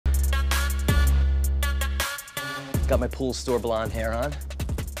Got my pool store blonde hair on.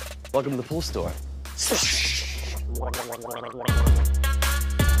 Welcome to the pool store.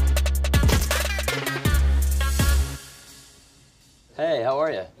 Hey, how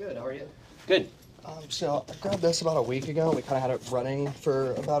are you? Good, how are you? Good. So I grabbed this about a week ago. We kind of had it running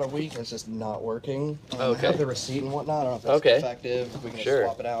for about a week, and it's just not working. Okay. I have the receipt and whatnot. I don't know if it's effective. We can just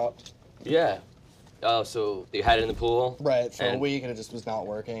swap it out. Yeah. Oh, so you had it in the pool? Right, for a week, and it just was not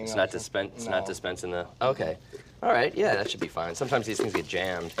working. It's not dispensing the. Okay. All right. Yeah, that should be fine. Sometimes these things get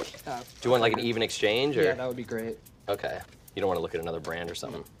jammed. Do you want like an even exchange, or? Yeah, that would be great. Okay. You don't want to look at another brand or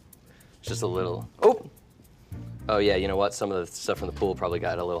something. It's just a little. Oh. Oh yeah. You know what? Some of the stuff from the pool probably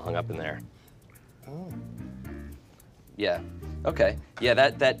got a little hung up in there. Oh. Yeah. Okay. Yeah.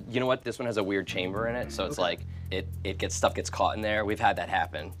 That. You know what? This one has a weird chamber in it, so it's like stuff gets caught in there. We've had that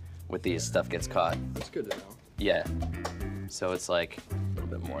happen with these. Stuff gets caught. That's good to know. Yeah. So it's like a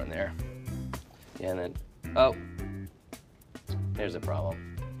little bit more in there. Yeah, and then oh, here's a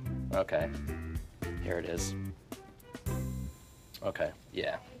problem. Okay. Here it is. Okay.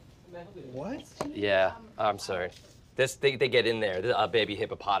 Yeah. What? Yeah. I'm sorry. They get in there. A baby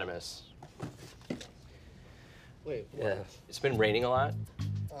hippopotamus. Wait. What? Yeah. It's been raining a lot,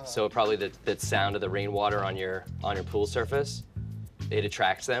 so probably the sound of the rainwater on your pool surface, it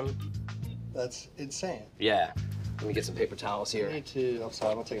attracts them. That's insane. Yeah. Let me get some paper towels here. I need to. I'm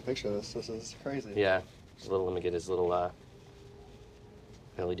sorry. I'm gonna take a picture of this. This is crazy. Yeah. Let me get his little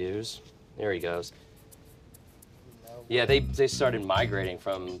belly doos. There he goes. No. Yeah, they started migrating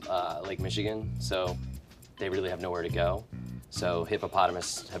from Lake Michigan, so they really have nowhere to go. So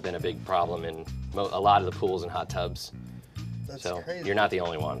hippopotamus have been a big problem in a lot of the pools and hot tubs. That's so crazy. You're not the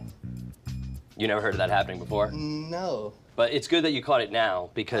only one. You never heard of that happening before? No. But it's good that you caught it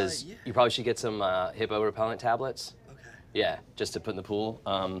now, because yeah. you probably should get some hippo repellent tablets. Okay. Yeah, just to put in the pool.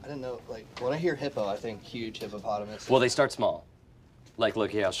 I didn't know. Like when I hear hippo, I think huge hippopotamus. Well, they start small. Like, look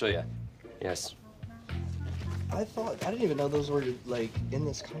here, I'll show you. Yes. I didn't even know those were like in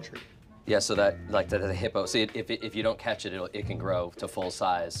this country. Yeah, so that like the hippo. See, if you don't catch it, it can grow to full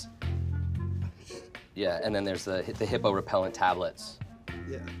size. Yeah, and then there's the hippo repellent tablets.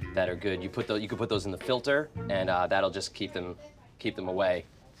 Yeah. That are good. You can put those in the filter, and that'll just keep them away,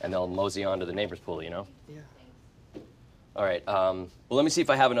 and they'll mosey on to the neighbor's pool. You know. Yeah. All right. Well, let me see if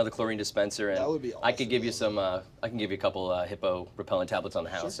I have another chlorine dispenser, and that would be awesome. I could give you some. I can give you a couple hip-o repellent tablets on the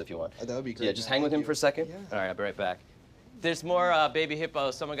house if you want. That would be great. Yeah, just hang with him for a second. Yeah. All right, I'll be right back. There's more baby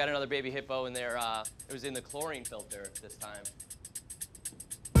hippo. Someone got another baby hippo in there. It was in the chlorine filter this time.